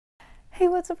Hey,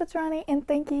 what's up, it's Ronnie, and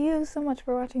thank you so much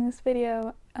for watching this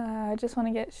video. I just want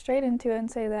to get straight into it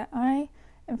and say that I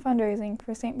am fundraising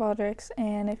for St. Baldrick's,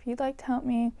 and if you'd like to help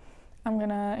me, I'm going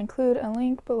to include a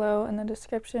link below in the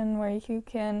description where you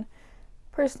can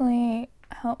personally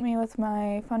help me with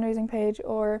my fundraising page,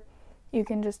 or you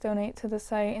can just donate to the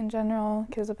site in general,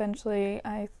 because eventually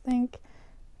I think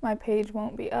my page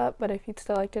won't be up, but if you'd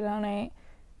still like to donate,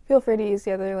 feel free to use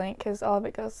the other link because all of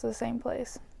it goes to the same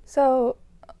place. So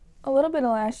a little bit of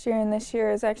last year and this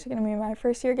year is actually going to be my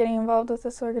first year getting involved with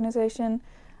this organization.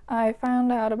 I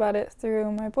found out about it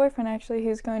through my boyfriend, actually,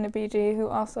 who's going to BG, who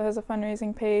also has a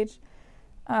fundraising page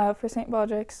for St.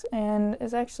 Baldrick's and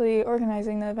is actually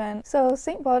organizing the event. So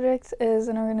St. Baldrick's is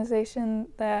an organization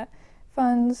that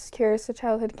funds cures to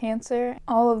childhood cancer.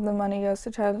 All of the money goes to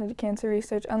childhood cancer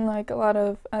research, unlike a lot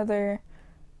of other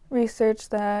research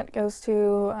that goes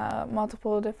to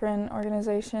multiple different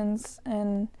organizations,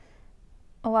 and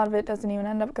a lot of it doesn't even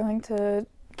end up going to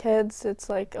kids. It's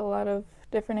like a lot of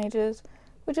different ages,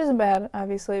 which isn't bad,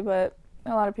 obviously, but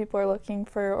a lot of people are looking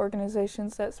for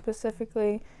organizations that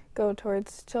specifically go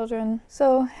towards children.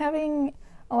 So having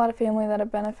a lot of family that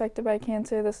have been affected by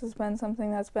cancer, this has been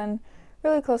something that's been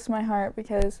really close to my heart,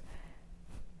 because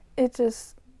it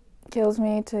just kills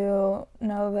me to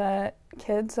know that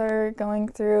kids are going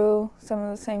through some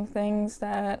of the same things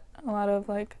that a lot of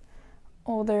like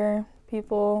older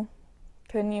people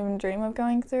couldn't even dream of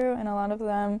going through, and a lot of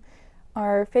them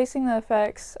are facing the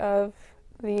effects of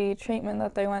the treatment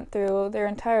that they went through their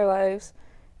entire lives,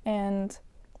 and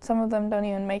some of them don't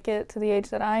even make it to the age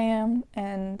that I am,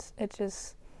 and it's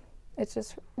just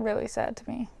really sad to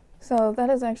me. So that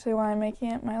is actually why I'm making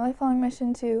it my lifelong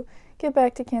mission to give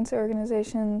back to cancer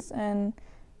organizations, and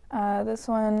this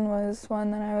one was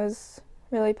one that I was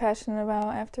really passionate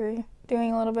about after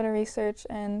doing a little bit of research,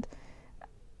 and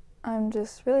I'm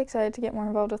just really excited to get more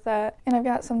involved with that. And I've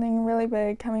got something really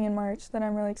big coming in March that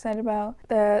I'm really excited about,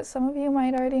 that some of you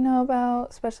might already know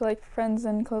about, especially like friends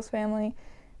and close family.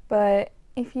 But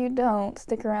if you don't,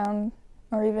 stick around,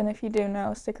 or even if you do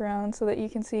know, stick around so that you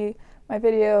can see my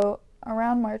video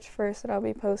around March 1st that I'll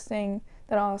be posting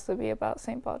that'll also be about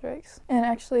St. Baldrick's. And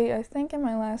actually, I think in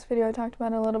my last video I talked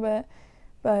about it a little bit,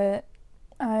 but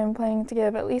I'm planning to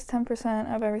give at least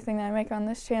 10% of everything that I make on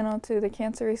this channel to the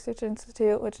Cancer Research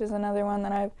Institute, which is another one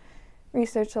that I've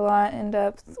researched a lot in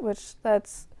depth, which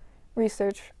that's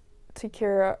research to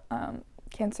cure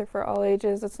cancer for all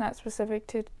ages. It's not specific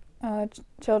to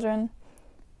children,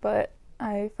 but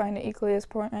I find it equally as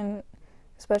important,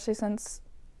 especially since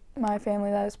my family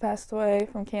that has passed away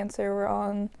from cancer were all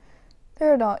in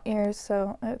their adult years,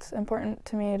 so it's important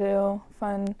to me to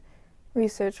fund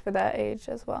research for that age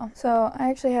as well. So I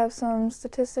actually have some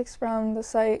statistics from the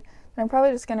site that I'm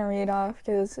probably just going to read off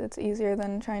because it's easier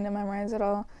than trying to memorize it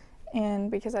all,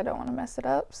 and because I don't want to mess it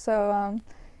up. So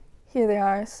here they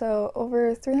are. So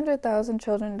over 300,000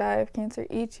 children die of cancer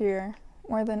each year,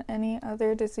 more than any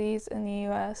other disease in the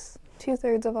U.S.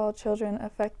 2/3 of all children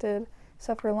affected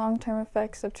suffer long-term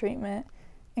effects of treatment,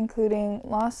 including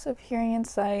loss of hearing and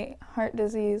sight, heart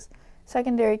disease,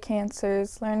 secondary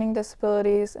cancers, learning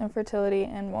disabilities, infertility,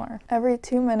 and more. Every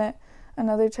 2 minutes,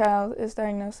 another child is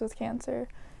diagnosed with cancer.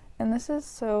 And this is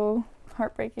so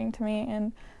heartbreaking to me,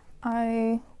 and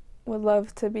I would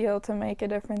love to be able to make a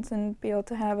difference and be able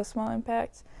to have a small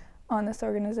impact on this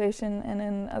organization and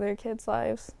in other kids'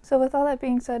 lives. So with all that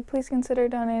being said, please consider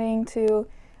donating to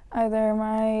either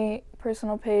my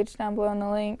personal page down below in the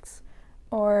links,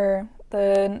 or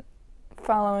the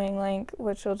following link,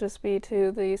 which will just be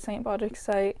to the St. Baldrick's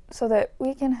site, so that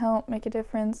we can help make a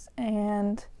difference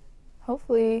and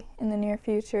hopefully in the near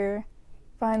future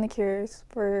find the cures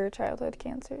for childhood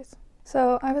cancers.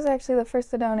 So I was actually the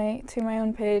first to donate to my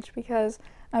own page, because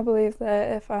I believe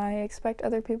that if I expect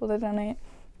other people to donate,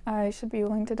 I should be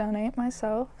willing to donate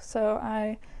myself. So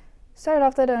I started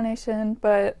off the donation,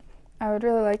 but I would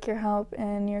really like your help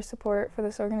and your support for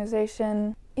this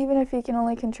organization. Even if you can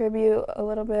only contribute a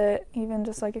little bit, even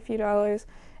just like a few dollars,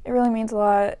 it really means a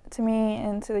lot to me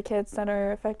and to the kids that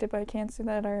are affected by cancer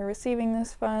that are receiving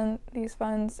these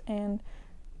funds, and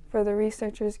for the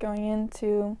researchers going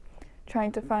into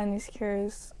trying to find these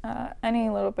cures. Any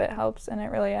little bit helps, and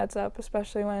it really adds up,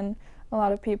 especially when a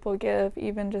lot of people give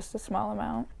even just a small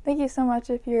amount. Thank you so much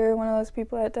if you're one of those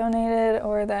people that donated,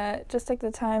 or that just took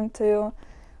the time to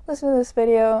listen to this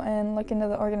video and look into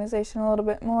the organization a little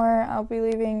bit more. I'll be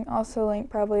leaving also a link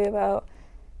probably about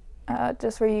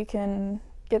just where you can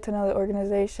get to know the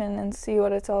organization and see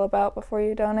what it's all about before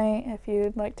you donate, if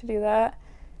you'd like to do that.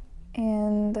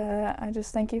 And I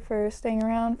just thank you for staying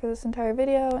around for this entire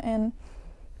video, and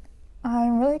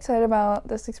I'm really excited about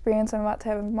this experience I'm about to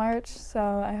have in March, so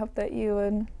I hope that you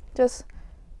would just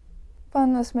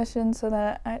fund this mission so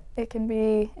that it can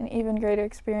be an even greater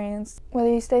experience.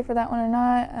 Whether you stay for that one or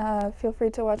not, feel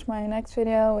free to watch my next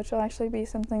video, which will actually be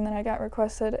something that I got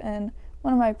requested in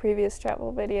one of my previous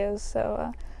travel videos,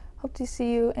 so hope to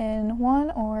see you in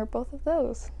one or both of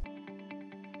those.